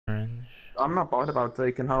I'm not bothered about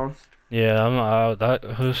taking house. Yeah, I'm not. That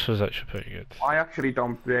house was actually pretty good. I actually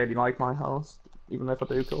don't really like my house, even if I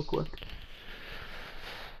do kill quick.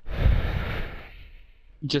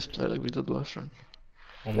 Just play like we did last round.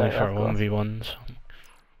 Only Yeah, for of course. 1v1s.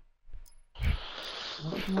 I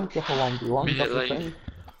don't like it for 1v1, that's the Like, thing.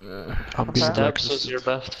 I'm being Steps was blacklisted. your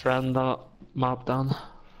best friend that map, Dan.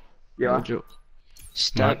 Yeah. No joke.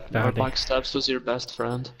 Step, or Daddy. back steps was your best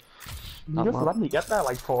friend. You just let me get there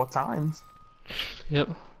like 4 times. Yep.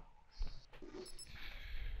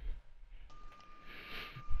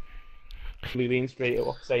 Lean straight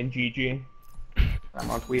up saying GG. I'm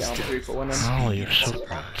like, we are through for winning. Oh, you're so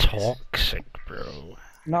toxic, bro.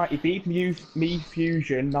 No, he beat me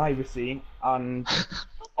Fusion, Niracy, and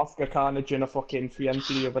Oscar Carnage in a fucking 3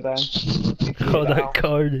 the other day. Oh, that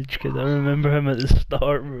Carnage, cause I remember him at the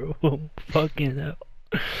start, bro. Fucking hell.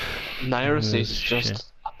 Nyrus Oh, is shit.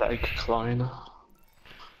 just a big clown.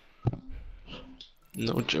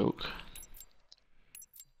 No joke.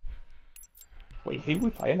 Wait, who are we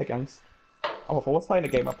playing against? Oh, if I was playing a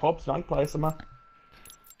game of pubs, I'd play some.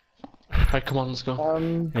 Right, come on, let's go.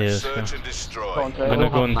 Yeah, let's go. Search and destroy. Go on, I'm gonna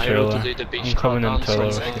go in Nairo trailer. to do the beach I'm coming in dance,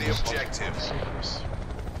 trailer. so Take the it's- objective.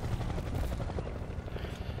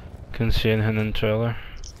 Couldn't see anything in trailer.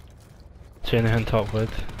 See anything top wood.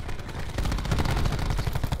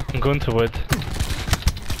 I'm going to wood.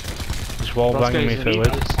 He's wall Last banging me guy's through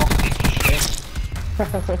elite, wood.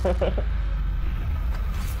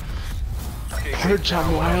 Heard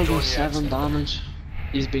Jam Wild with 7 damage.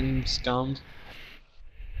 He's been scammed.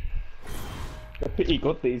 They're pretty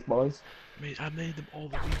good, these boys. Mate, I made them all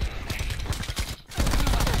the week.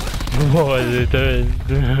 What are they doing?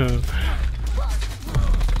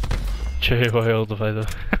 Cherry Wild, by the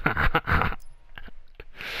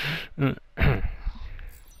way.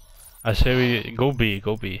 I say we go B,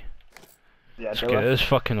 go B. Yeah, Let's do get it. this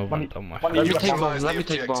fucking over When- and done with. when Let you me get take one- bomb, let me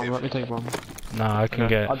take bomb, let me take bomb. Nah, I can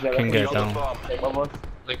Okay. get, can get You're the down. bomb. Okay, well,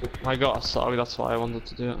 Like, I got a sorry, that's why I wanted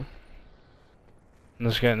to do it. I'm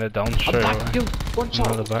just getting it down straight Back, away. yo, one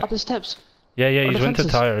Another shot back. at the steps. Yeah, yeah, on he's the went to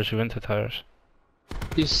fences. tires, he went to tires.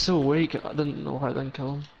 He's so weak, I didn't know how I didn't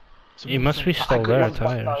kill him. He must be still I there got at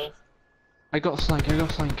tires. I got flank, I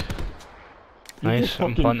got flank. You Nice, just I'm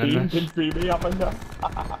fucking planting beamed this. into me, haven't you?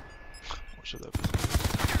 Watch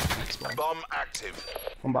that. Next bomb. Bomb active.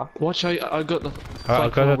 Come back. Watch out, I got the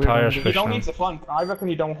I've got the tires You pushed don't now. need to flank. I reckon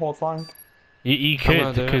you don't hold flank. He I'm gonna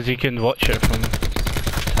could, do it. because he can watch it from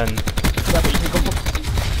 10. Yeah, but you can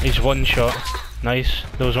come. He's one shot. Nice.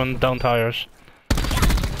 There was one down tires.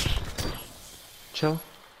 chill.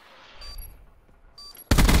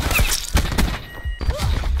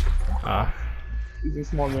 Ah. He's in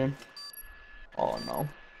small room. Oh no.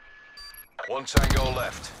 One tango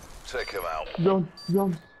left. Take him out. Run,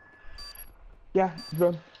 run. Yeah,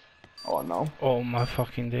 run. Oh no. Oh my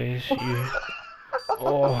fucking days, you.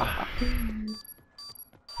 Oh.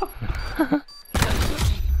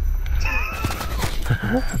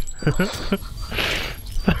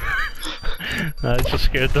 That just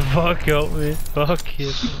scared the fuck out of me. Fuck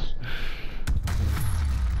you.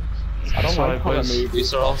 I don't Sorry like how I boys, move.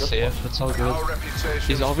 these are all safe, it's all good. Our reputation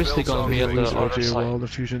He's obviously built gonna on be at the being other RJ side. Wild, the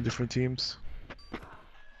Fusion, different teams.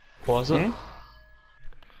 Was it?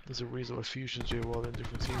 There's a reason why Fusion, J Wild in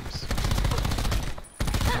different teams.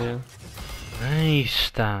 Yeah. Nice,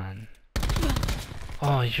 Stan.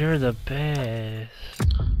 Oh, you're the best.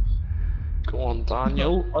 Go on,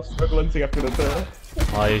 Daniel. I'm struggling to get to the door.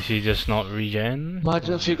 Why is he just not regen?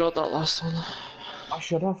 Imagine if you got that last one. I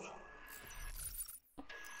should have.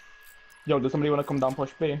 Yo, does somebody want to come down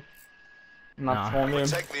push B? And that's Nah. one room.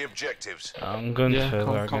 Take the objectives. I'm going Yeah, to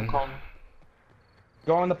come, again. come.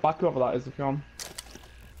 Go on the back whoever that is if you want.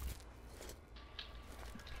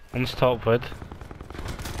 One's top wood.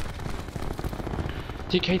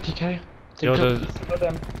 TK, TK. Yo, TK. Look at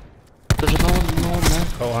them. There's no one there.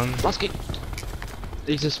 Got one. Last game.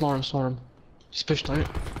 He's a swarm. He's pushed out.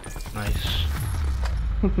 Nice.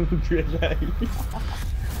 Really?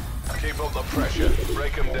 Keep up the pressure.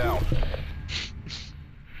 Break them down.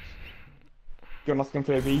 You're asking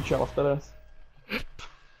for a V shot after this.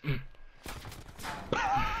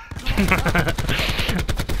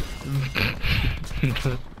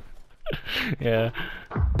 Yeah.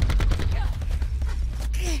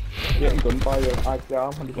 Getting done by your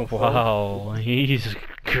IPR 100%. Wow, he's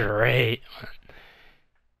great.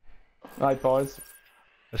 Right, boys.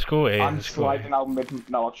 Let's go A. I'm Let's go sliding A. out mid.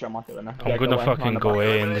 No, actually, I'm not doing it. I'm gonna fucking go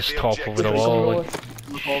A and just top over the wall like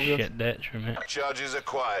shit ditch, mate. Charges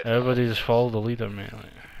acquired. Everybody just follow the leader, mate. Like.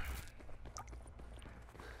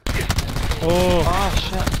 Oh, Ah,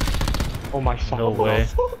 shit. Oh my fucking no way.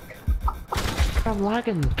 God. I'm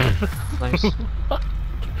lagging. Nice.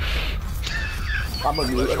 I'm a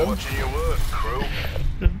Pleasure muted. watching your work, crew.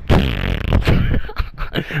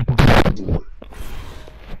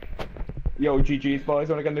 Yo, GG's boys,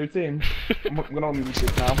 wanna get a new team? I'm gonna unmute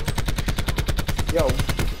it now. Yo,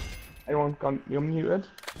 anyone got you unmuted?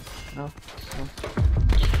 No? No.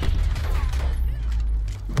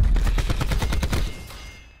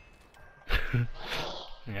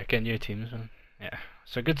 Yeah, get new teams, man. Yeah,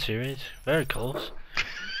 it's a good series. Very close.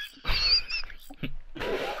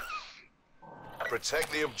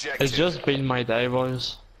 Protect the objective. It's just been my day,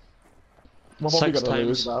 boys. We're probably 6 gonna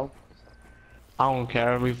lose times. now. I don't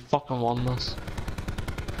care, we fucking won this.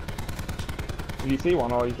 Do you see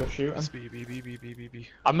one or are you just shooting? It's B, B, B, B, B, B, B.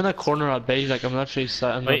 I'm in a corner at base, like I'm literally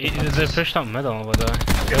sitting. Wait, they pushed up middle over there.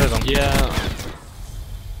 Get them. Yeah.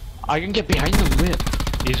 I can get behind them, wait.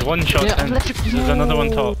 He's one shot Yeah, I'm in. literally- There's another one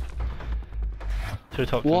No. top. Two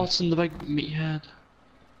top. What's in the big meathead?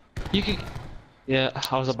 You can. Yeah,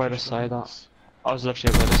 I was about to say that. I was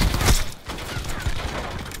literally about to say. See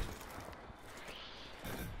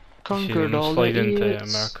Conquered them all slide the into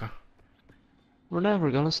idiots. America. We're never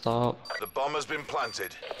gonna stop. The bomb has been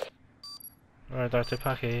planted. Right, Dr.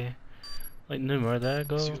 Packy. Like Numa, there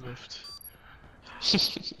go. See left.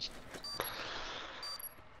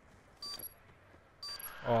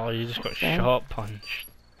 Oh, you just got Yeah. shot punched.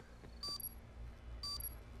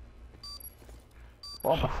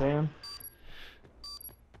 What am I saying?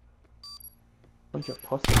 Bunch of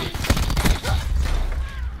pussies.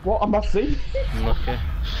 What am I saying? Lucky.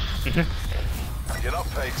 You're not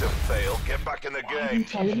paid to fail. Get back in the game.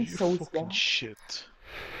 I'm so Fucking scared. shit.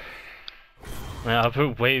 Man, I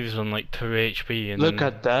put waves on like 2 HP and Look then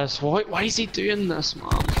at this. Why is he doing this, man?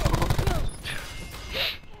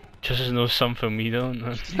 just knows something we don't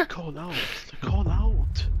know. They call out. They call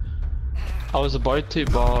out. I was about to,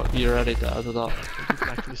 but you already did that. Don't be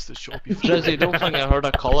blacklisted, shop before. Jesse, don't think I heard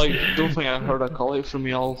a call out. Don't think I heard a call out from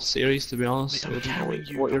you all series, to be honest. I'm carrying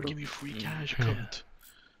you. what Don't you're give me free cash, cunt.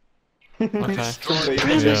 Okay.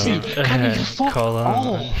 Jesse, Can you fuck Call out.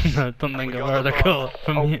 off? I don't think We I've got heard the a call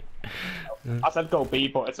from Oh. you. I said go B,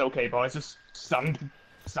 but it's okay, boys. Just stand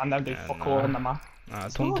there, do fuck all on the map. Nah,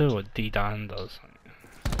 don't do what D-Dan does.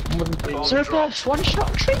 Bomb Surplus, one shot,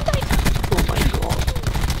 3 dice. Oh my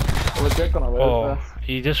god. We're just gonna lose Oh, this.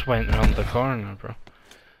 he just went around the corner, bro.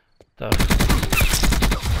 The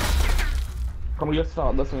Can we just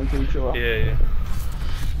start listening to each other? yeah.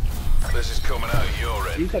 This is coming out your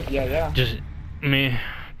You end. said yeah. Just me.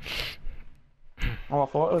 Oh, I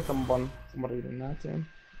thought it was somebody in that team.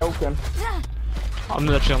 Okay, I'm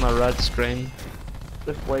literally on a red screen.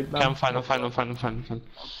 just wait now. Okay, I'm fine.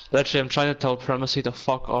 Literally, I'm trying to tell Primacy to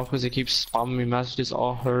fuck off because he keeps spamming me messages.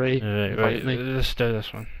 Oh, hurry. Right, invite me. let's do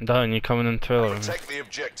this one. Dan, you coming in trailer with me? Protect the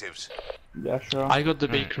objectives. Yeah, sure. I got the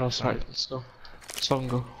B Right, cross, right, let's go. Let's fucking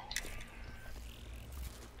go.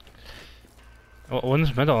 Oh,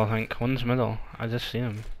 one's middle, I think. One's middle. I just seen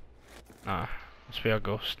him. Ah, must be a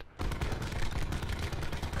ghost.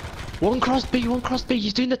 One cross B,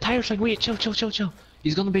 he's doing the tires, like, wait, chill.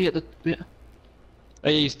 He's gonna be at the... Wait.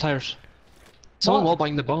 Hey, he's tires. Someone wall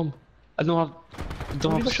buying the bomb. I don't have...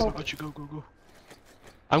 Leave us shit. all- But you go.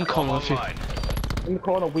 I'm Bomb coming with you. online. In the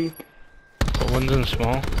corner, weak. But one's in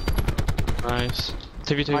small. Nice.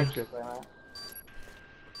 2v2. Nice shit there, mate.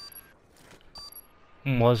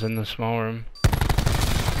 One was in the small room.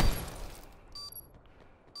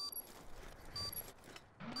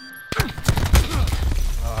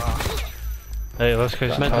 Hey, let's go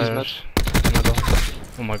to Mid, he's tires. Middle.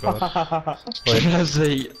 Oh my god. Wait.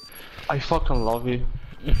 Jesse, I fucking love you.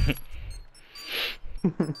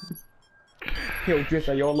 Yo,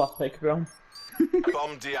 Jesse, your last pick, bro.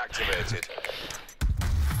 Bomb deactivated.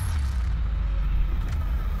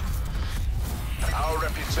 Our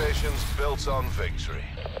reputation's built on victory.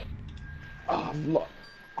 Oh,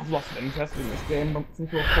 I've lost interest in this game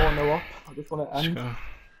since we're 4-0 up. I just want to Let's end. go.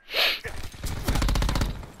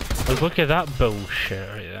 Like, look at that bullshit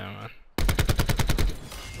right there, man.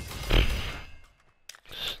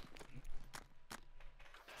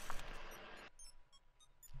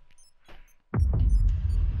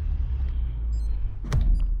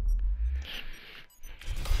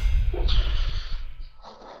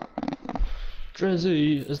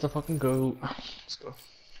 Drizzy is the fucking goat. Let's go.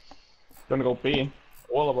 Gonna go B.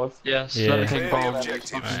 All of us. Yes, Yeah. let me take Clear the bomb.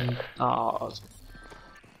 objectives. Ah,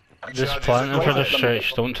 Just Charges planting for the acquired.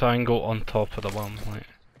 stretch, don't try and go on top of the bomb, like,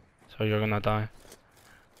 so you're gonna die.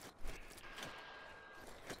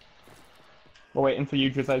 We're waiting for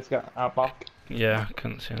you, Jose, to get our back. Yeah,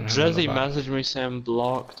 couldn't see anything. Drizzy on the back. messaged me saying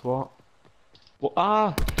blocked. What?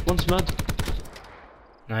 Ah, one's mid.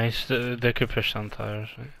 Nice, they could push down tires,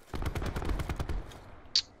 right?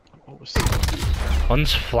 What was that?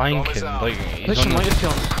 One's flanking, out. like, he's Push on him, might the... have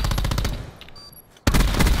killed.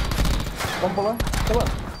 One below. Kill it.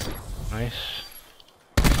 Nice.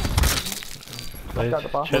 Played. Got the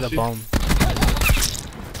bomb. Shit the bomb.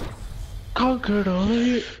 Conquered all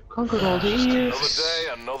the Another years. day,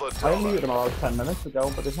 another I dollar. muted them about 10 minutes ago,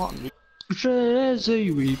 but it's not mute.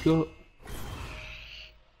 Crazy we go.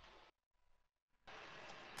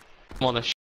 I'm on a